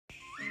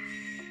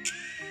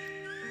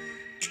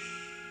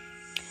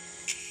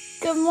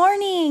Good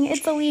morning,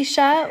 it's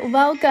Alicia.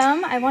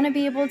 Welcome. I want to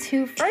be able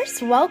to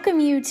first welcome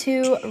you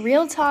to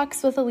Real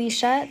Talks with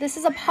Alicia. This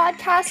is a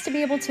podcast to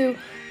be able to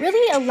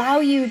really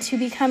allow you to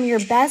become your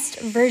best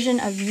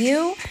version of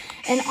you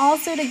and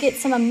also to get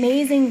some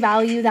amazing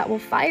value that will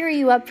fire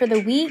you up for the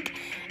week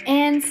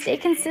and stay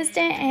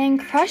consistent and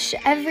crush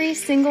every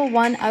single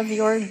one of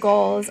your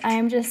goals. I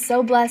am just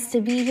so blessed to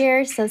be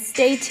here, so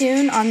stay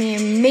tuned on the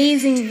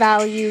amazing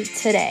value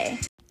today.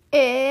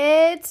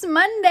 It's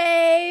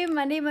Monday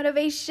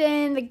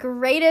motivation, the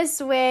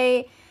greatest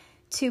way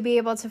to be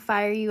able to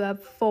fire you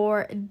up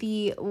for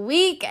the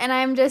week. And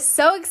I'm just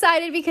so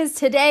excited because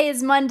today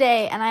is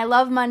Monday and I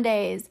love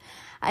Mondays.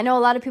 I know a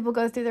lot of people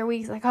go through their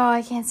weeks like, oh,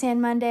 I can't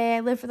stand Monday. I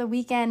live for the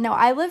weekend. No,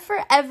 I live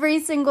for every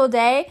single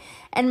day.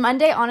 And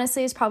Monday,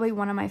 honestly, is probably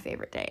one of my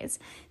favorite days.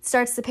 It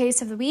starts the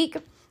pace of the week,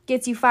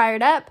 gets you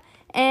fired up.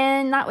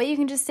 And that way you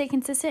can just stay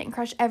consistent and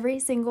crush every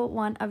single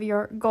one of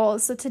your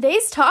goals. So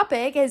today's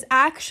topic is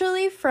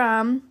actually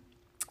from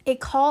a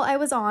call I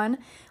was on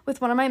with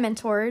one of my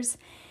mentors.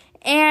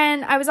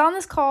 And I was on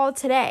this call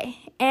today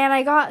and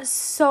I got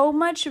so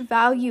much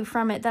value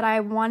from it that I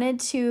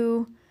wanted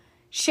to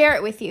share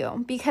it with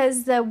you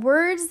because the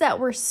words that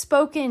were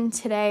spoken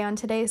today on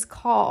today's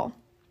call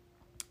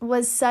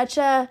was such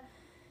a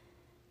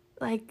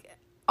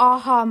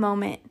aha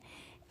moment.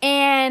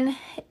 And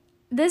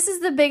this is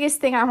the biggest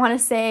thing I want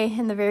to say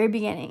in the very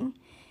beginning.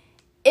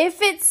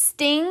 If it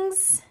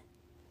stings,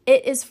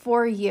 it is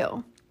for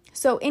you.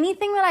 So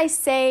anything that I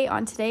say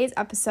on today's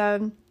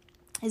episode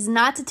is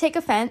not to take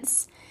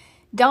offense.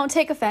 Don't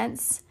take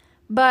offense,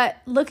 but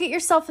look at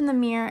yourself in the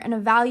mirror and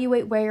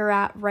evaluate where you're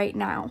at right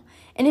now.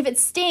 And if it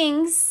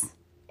stings,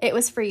 it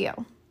was for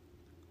you.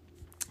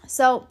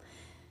 So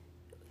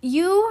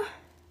you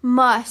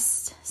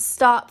must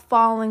stop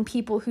following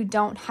people who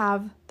don't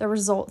have the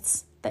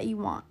results that you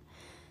want.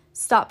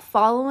 Stop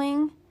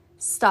following,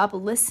 stop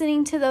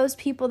listening to those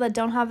people that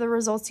don't have the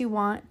results you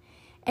want,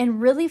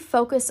 and really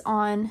focus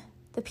on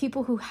the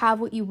people who have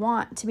what you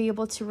want to be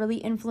able to really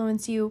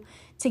influence you,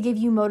 to give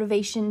you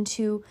motivation,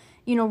 to,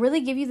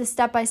 really give you the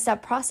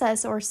step-by-step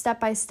process or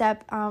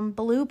step-by-step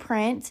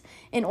blueprint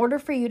in order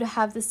for you to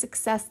have the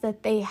success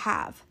that they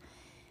have.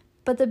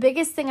 But the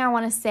biggest thing I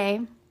want to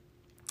say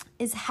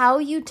is how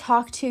you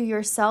talk to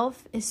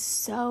yourself is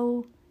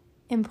so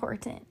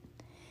important.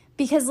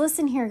 Because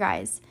listen here,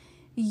 guys.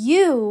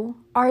 You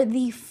are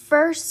the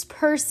first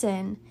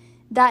person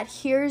that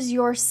hears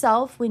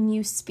yourself when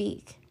you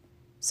speak.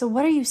 So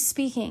what are you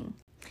speaking?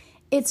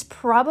 It's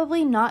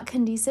probably not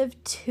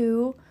conducive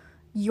to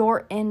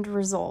your end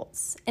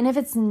results. And if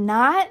it's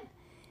not,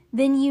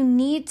 then you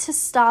need to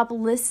stop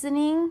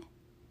listening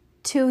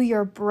to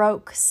your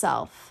broke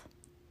self.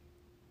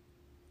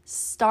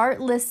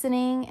 Start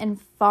listening and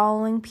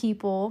following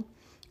people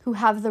who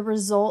have the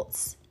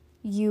results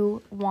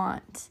you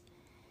want.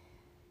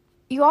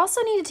 You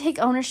also need to take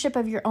ownership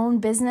of your own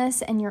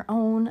business and your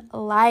own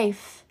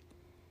life.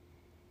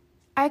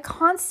 I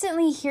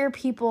constantly hear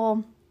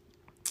people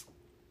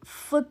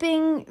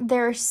flipping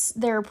their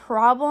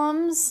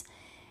problems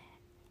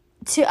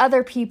to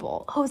other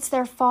people. Oh, it's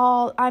their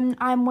fault.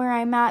 I'm where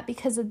I'm at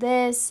because of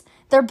this.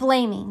 They're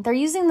blaming. They're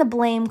using the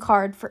blame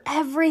card for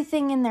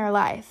everything in their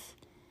life.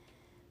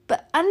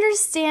 But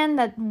understand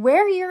that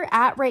where you're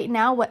at right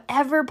now,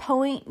 whatever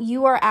point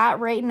you are at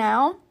right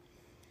now,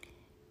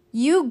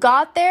 you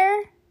got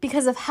there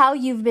because of how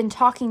you've been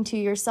talking to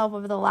yourself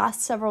over the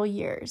last several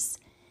years.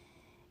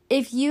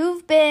 If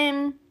you've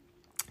been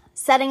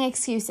setting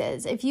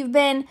excuses, if you've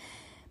been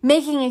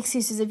making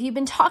excuses, if you've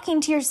been talking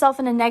to yourself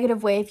in a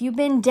negative way, if you've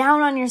been down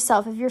on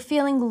yourself, if you're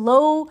feeling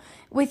low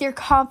with your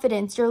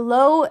confidence, you're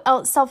low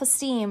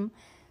self-esteem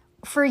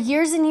for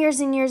years and years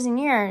and years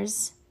and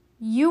years,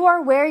 you are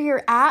where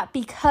you're at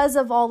because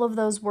of all of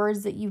those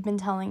words that you've been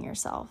telling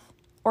yourself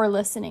or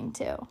listening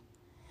to.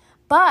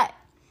 But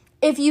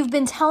if you've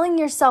been telling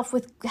yourself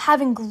with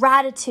having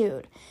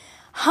gratitude,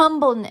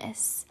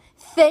 humbleness,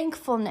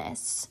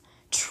 thankfulness,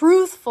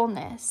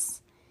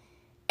 truthfulness,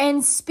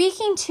 and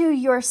speaking to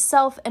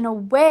yourself in a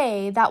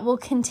way that will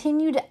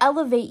continue to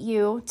elevate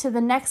you to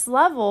the next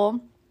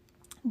level,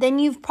 then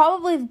you've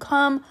probably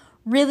come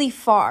really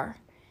far.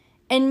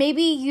 And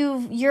maybe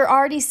you're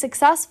already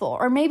successful,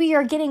 or maybe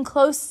you're getting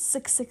close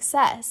to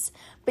success,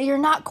 but you're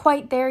not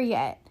quite there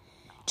yet.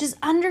 Just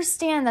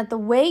understand that the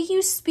way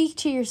you speak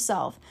to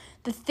yourself,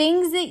 the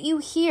things that you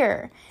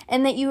hear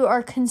and that you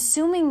are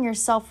consuming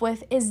yourself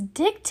with is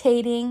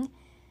dictating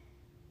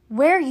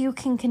where you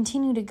can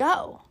continue to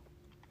go.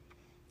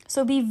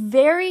 So be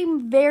very,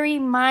 very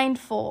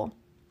mindful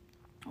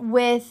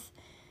with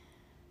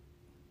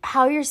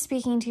how you're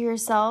speaking to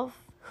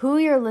yourself, who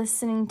you're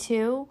listening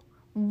to,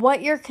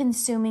 what you're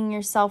consuming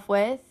yourself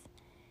with,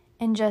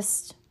 and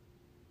just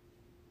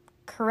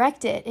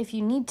correct it if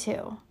you need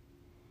to.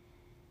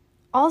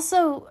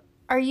 Also,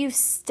 are you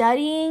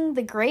studying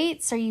the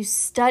greats? Are you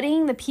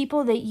studying the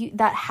people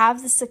that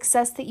have the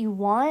success that you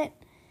want?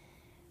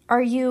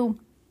 Are you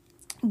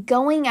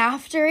going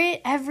after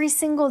it every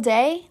single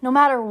day, no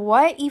matter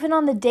what, even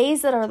on the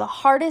days that are the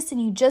hardest and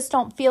you just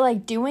don't feel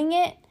like doing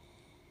it?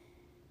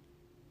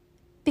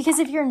 Because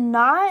if you're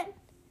not,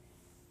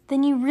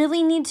 then you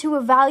really need to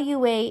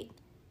evaluate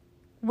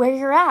where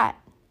you're at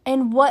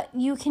and what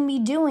you can be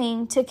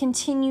doing to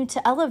continue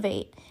to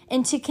elevate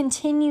and to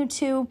continue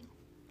to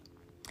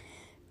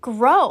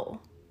grow.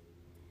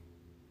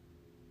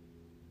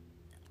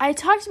 I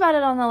talked about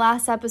it on the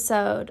last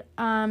episode,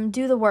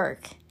 do the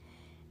work.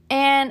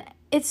 And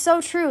it's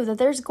so true that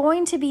there's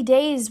going to be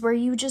days where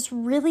you just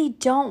really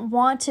don't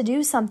want to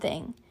do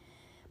something.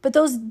 But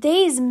those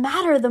days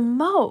matter the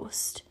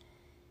most.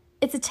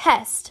 It's a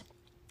test.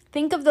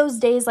 Think of those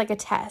days like a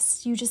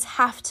test. You just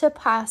have to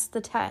pass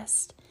the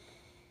test.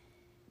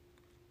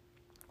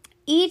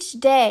 Each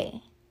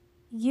day,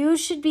 you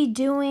should be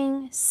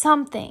doing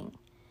something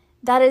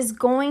that is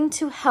going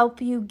to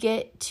help you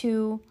get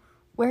to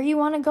where you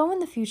want to go in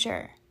the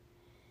future.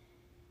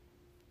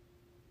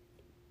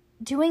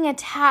 Doing a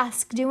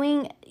task,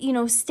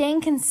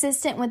 staying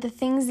consistent with the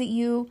things that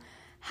you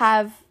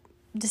have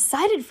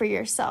decided for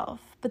yourself.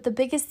 But the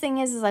biggest thing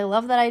is I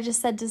love that I just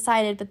said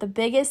decided, but the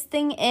biggest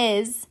thing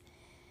is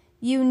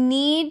you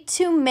need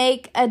to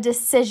make a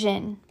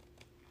decision.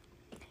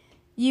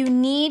 You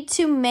need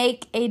to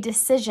make a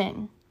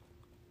decision.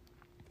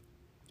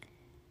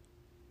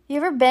 You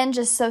ever been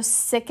just so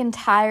sick and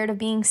tired of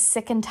being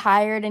sick and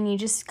tired, and you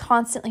just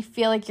constantly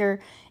feel like you're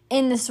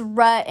in this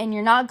rut and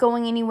you're not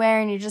going anywhere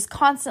and you're just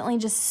constantly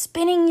just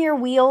spinning your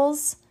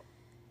wheels?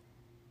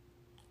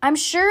 I'm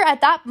sure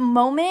at that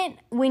moment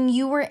when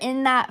you were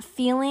in that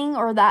feeling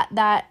or that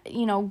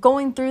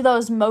going through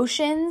those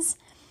motions,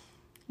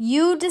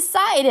 you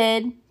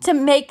decided to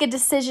make a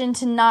decision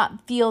to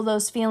not feel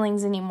those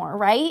feelings anymore,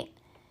 right?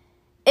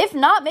 If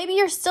not, maybe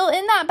you're still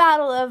in that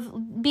battle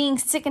of being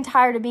sick and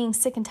tired of being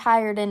sick and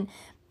tired and,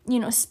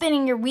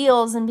 spinning your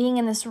wheels and being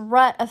in this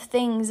rut of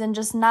things and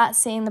just not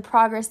seeing the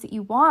progress that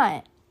you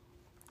want.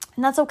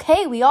 And that's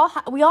okay. We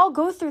all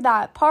go through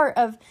that part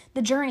of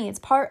the journey. It's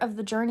part of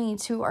the journey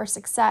to our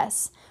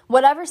success,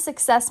 whatever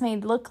success may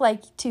look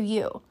like to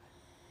you.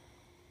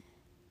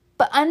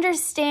 But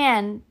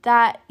understand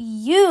that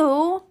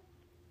you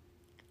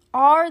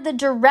are the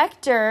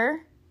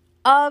director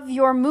of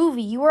your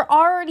movie. You are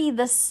already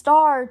the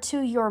star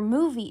to your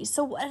movie.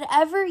 So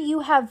whatever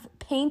you have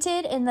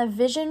painted in the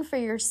vision for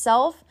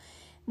yourself,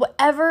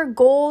 whatever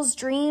goals,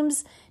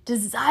 dreams,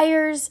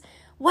 desires,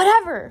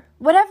 whatever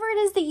it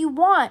is that you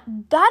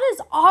want, that is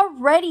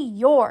already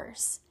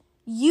yours.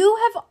 You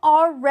have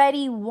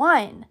already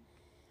won.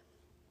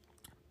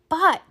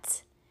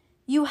 But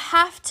you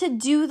have to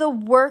do the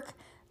work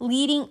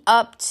leading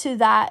up to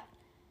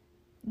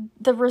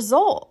the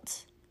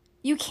result.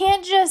 You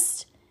can't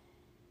just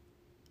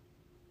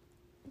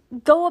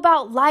go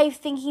about life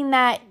thinking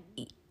that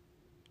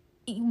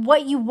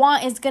what you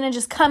want is going to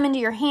just come into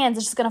your hands.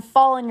 It's just going to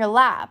fall in your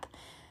lap.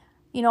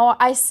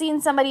 I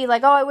seen somebody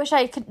like, I wish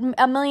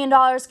 $1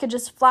 million could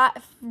just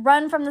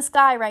run from the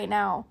sky right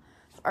now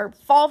or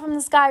fall from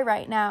the sky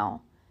right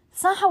now.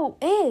 It's not how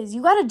it is.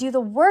 You got to do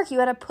the work. You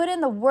got to put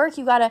in the work.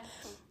 You got to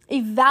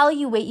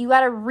evaluate. You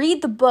got to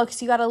read the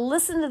books. You got to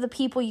listen to the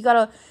people. You got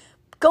to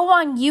go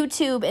on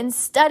YouTube and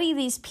study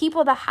these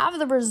people that have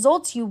the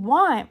results you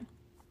want.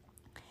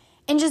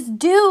 And just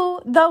do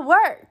the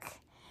work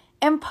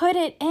and put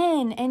it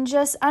in and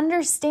just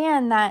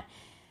understand that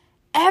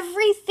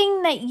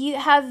everything that you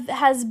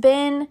has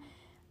been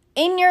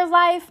in your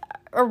life,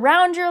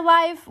 around your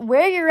life,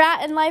 where you're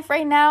at in life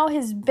right now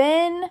has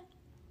been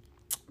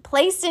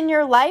placed in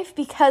your life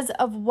because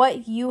of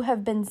what you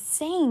have been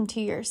saying to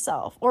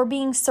yourself or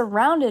being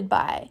surrounded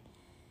by.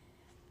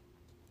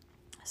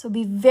 So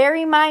be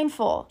very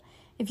mindful.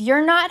 If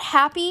you're not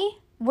happy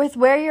with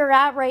where you're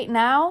at right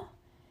now,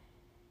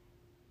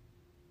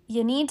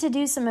 you need to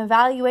do some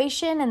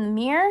evaluation in the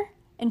mirror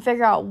and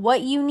figure out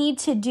what you need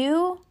to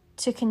do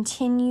to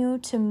continue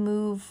to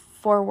move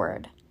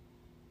forward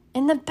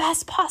in the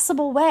best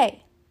possible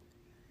way.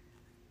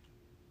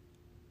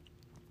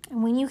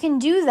 And when you can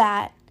do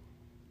that,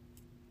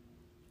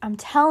 I'm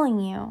telling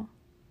you,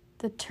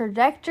 the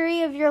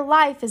trajectory of your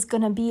life is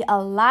going to be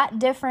a lot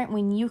different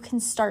when you can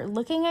start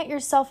looking at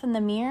yourself in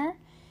the mirror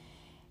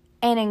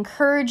and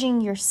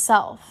encouraging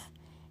yourself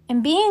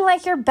and being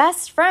like your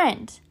best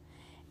friend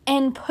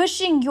and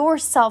pushing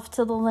yourself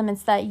to the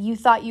limits that you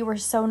thought you were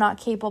so not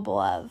capable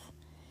of.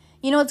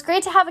 It's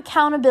great to have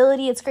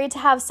accountability. It's great to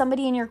have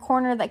somebody in your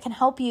corner that can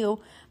help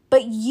you,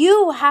 but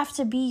you have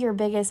to be your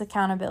biggest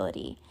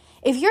accountability.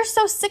 If you're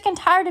so sick and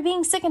tired of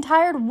being sick and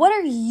tired, what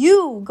are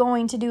you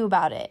going to do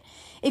about it?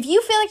 If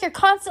you feel like you're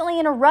constantly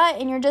in a rut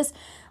and you're just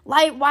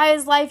like, why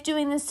is life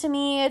doing this to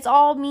me? It's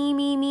all me,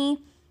 me,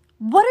 me.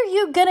 What are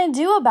you going to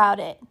do about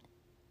it?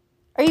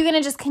 Are you going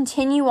to just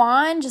continue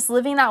on just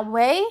living that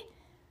way?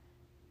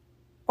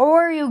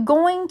 Or are you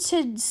going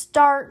to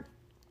start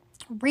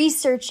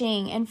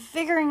researching and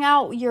figuring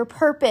out your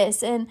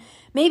purpose and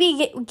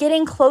maybe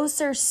getting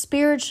closer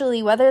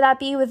spiritually, whether that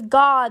be with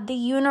God, the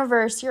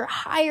universe, your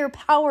higher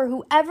power,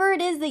 whoever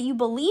it is that you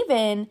believe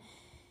in?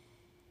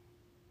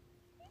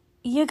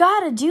 You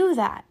got to do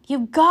that.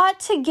 You've got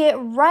to get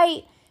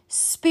right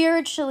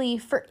spiritually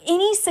for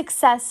any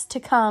success to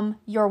come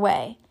your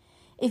way.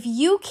 If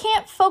you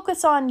can't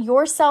focus on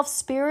yourself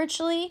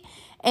spiritually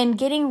and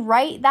getting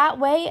right that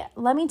way,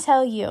 let me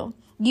tell you,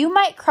 you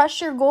might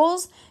crush your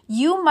goals.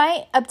 You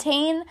might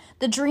obtain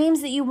the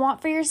dreams that you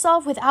want for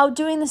yourself without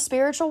doing the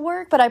spiritual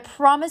work, but I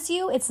promise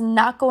you it's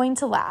not going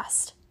to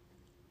last.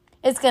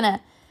 It's going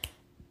to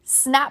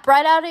snap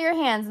right out of your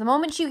hands. The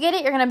moment you get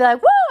it, you're going to be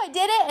like, woo, I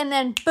did it. And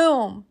then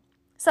boom,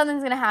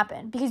 something's going to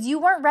happen because you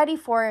weren't ready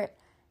for it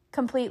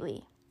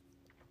completely.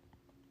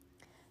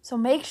 So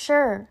make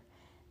sure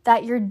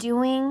that you're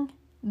doing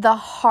the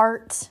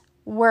heart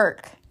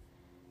work,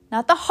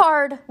 not the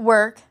hard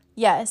work.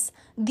 Yes,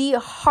 the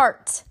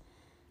heart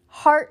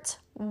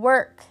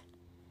work.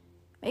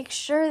 Make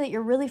sure that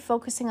you're really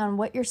focusing on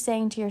what you're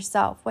saying to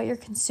yourself, what you're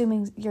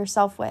consuming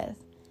yourself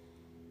with.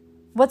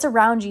 What's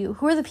around you?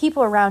 Who are the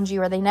people around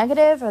you? Are they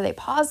negative? Are they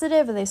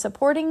positive? Are they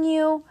supporting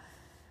you?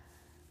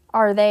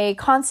 Are they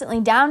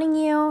constantly downing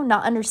you,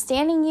 not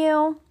understanding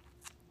you?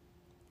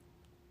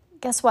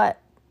 Guess what?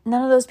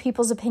 None of those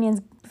people's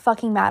opinions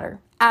fucking matter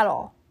at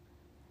all.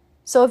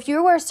 So if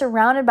you are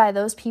surrounded by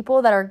those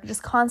people that are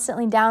just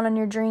constantly down on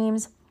your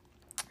dreams,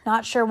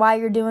 not sure why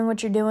you're doing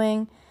what you're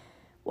doing,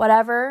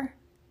 whatever,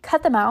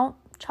 cut them out.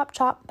 Chop,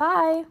 chop,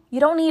 bye. You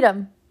don't need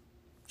them.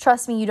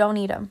 Trust me, you don't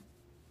need them.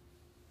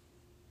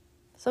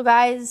 So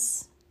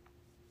guys,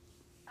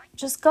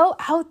 just go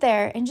out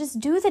there and just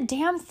do the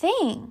damn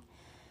thing.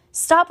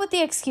 Stop with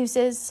the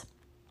excuses.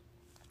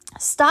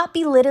 Stop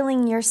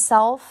belittling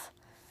yourself.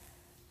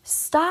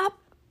 Stop.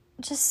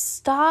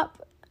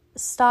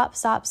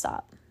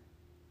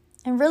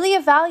 And really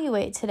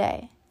evaluate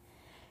today.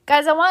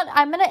 Guys,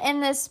 I'm going to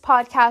end this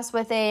podcast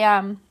with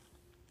an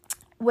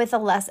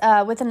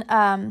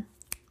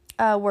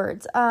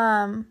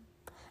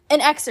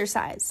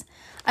exercise.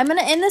 I'm going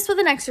to end this with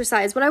an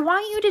exercise. What I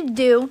want you to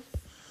do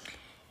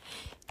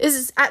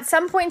is at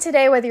some point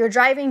today, whether you're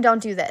driving,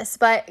 don't do this.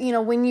 But,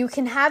 when you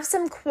can have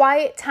some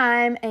quiet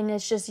time and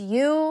it's just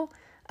you,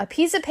 a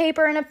piece of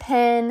paper and a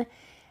pen,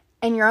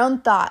 and your own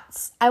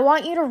thoughts. I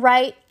want you to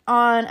write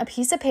on a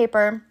piece of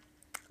paper,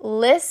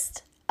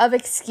 list of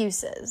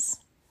excuses.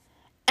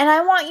 And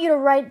I want you to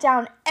write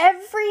down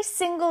every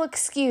single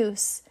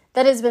excuse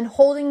that has been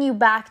holding you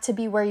back to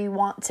be where you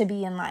want to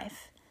be in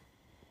life.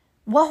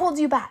 What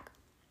holds you back?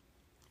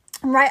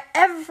 Write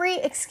every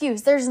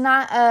excuse. There's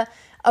not a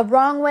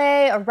wrong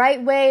way, a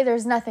right way.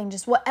 There's nothing.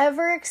 Just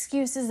whatever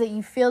excuses that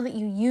you feel that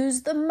you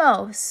use the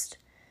most,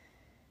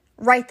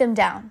 write them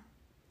down.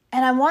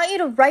 And I want you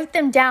to write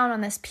them down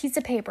on this piece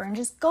of paper and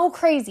just go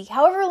crazy.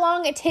 However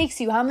long it takes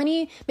you,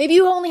 maybe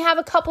you only have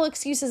a couple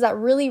excuses that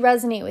really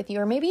resonate with you,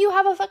 or maybe you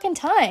have a fucking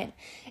ton.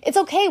 It's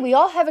okay. We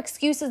all have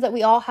excuses that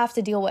we all have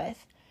to deal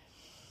with.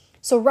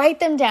 So write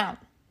them down.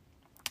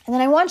 And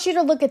then I want you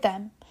to look at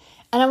them.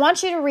 And I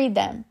want you to read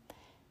them.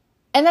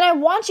 And then I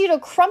want you to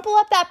crumple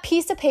up that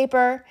piece of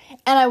paper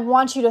and I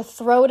want you to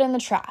throw it in the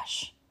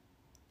trash.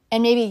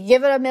 And maybe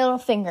give it a middle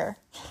finger.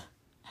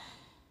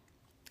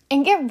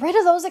 And get rid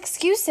of those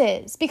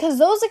excuses, because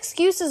those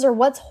excuses are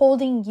what's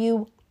holding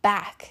you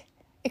back.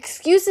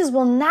 Excuses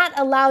will not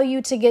allow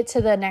you to get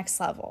to the next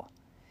level.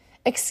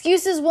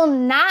 Excuses will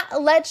not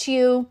let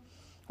you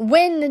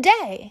win the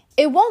day.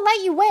 It won't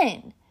let you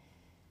win.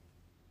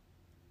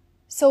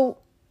 So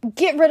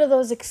get rid of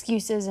those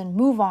excuses and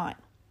move on.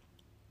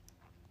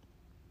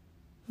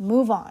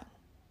 Move on.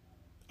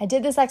 I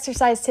did this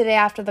exercise today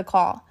after the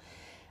call.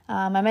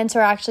 My mentor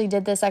actually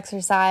did this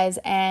exercise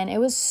and it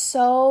was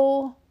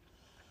so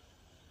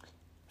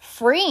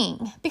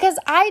freeing because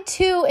I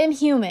too am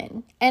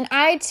human and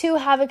I too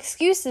have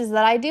excuses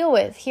that I deal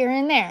with here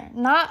and there.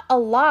 Not a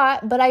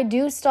lot, but I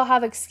do still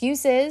have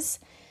excuses.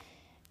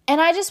 And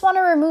I just want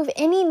to remove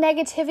any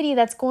negativity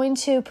that's going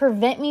to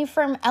prevent me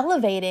from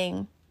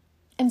elevating.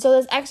 And so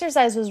this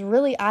exercise was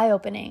really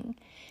eye-opening.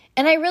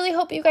 And I really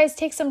hope you guys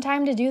take some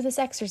time to do this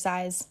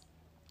exercise.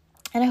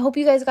 And I hope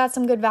you guys got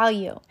some good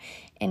value.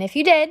 And if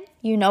you did,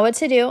 you know what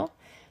to do.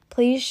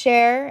 Please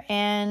share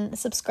and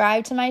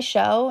subscribe to my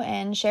show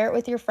and share it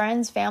with your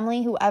friends,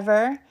 family,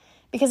 whoever,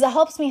 because it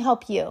helps me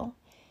help you.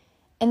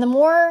 And the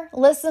more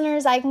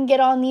listeners I can get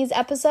on these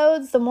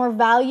episodes, the more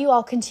value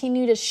I'll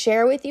continue to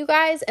share with you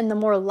guys and the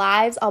more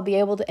lives I'll be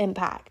able to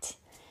impact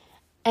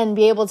and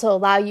be able to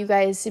allow you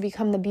guys to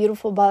become the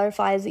beautiful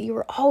butterflies that you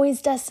were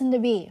always destined to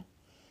be.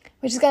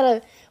 We just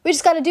gotta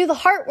do the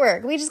heart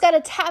work. We just gotta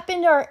tap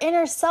into our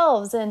inner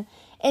selves and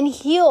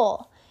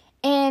heal.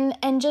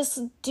 And just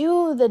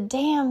do the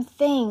damn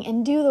thing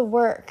and do the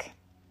work.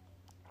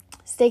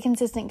 Stay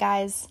consistent,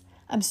 guys.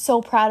 I'm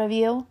so proud of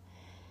you.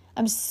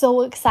 I'm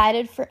so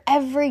excited for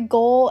every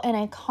goal and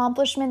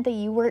accomplishment that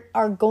you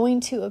are going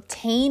to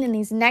obtain in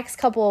these next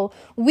couple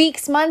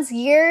weeks, months,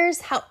 years,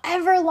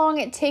 however long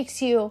it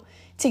takes you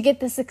to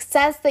get the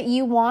success that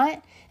you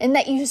want and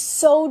that you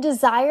so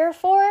desire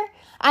for.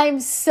 I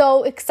am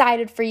so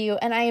excited for you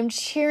and I am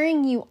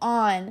cheering you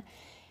on.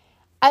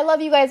 I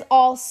love you guys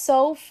all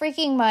so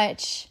freaking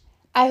much.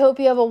 I hope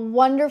you have a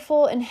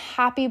wonderful and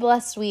happy,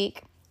 blessed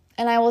week.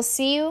 And I will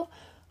see you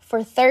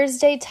for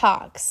Thursday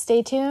Talks.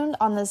 Stay tuned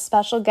on the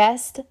special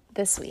guest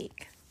this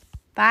week.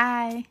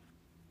 Bye.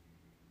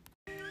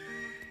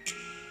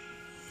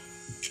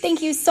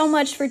 Thank you so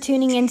much for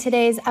tuning in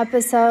today's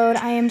episode.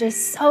 I am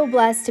just so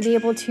blessed to be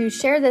able to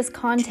share this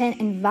content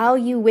and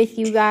value with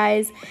you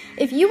guys.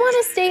 If you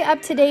want to stay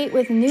up to date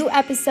with new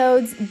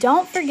episodes,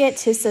 don't forget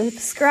to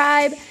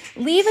subscribe,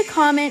 leave a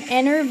comment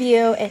and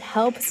review. It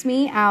helps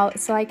me out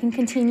so I can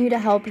continue to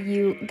help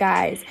you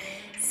guys.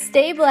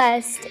 Stay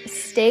blessed,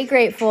 stay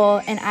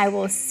grateful, and I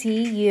will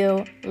see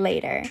you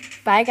later.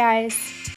 Bye, guys.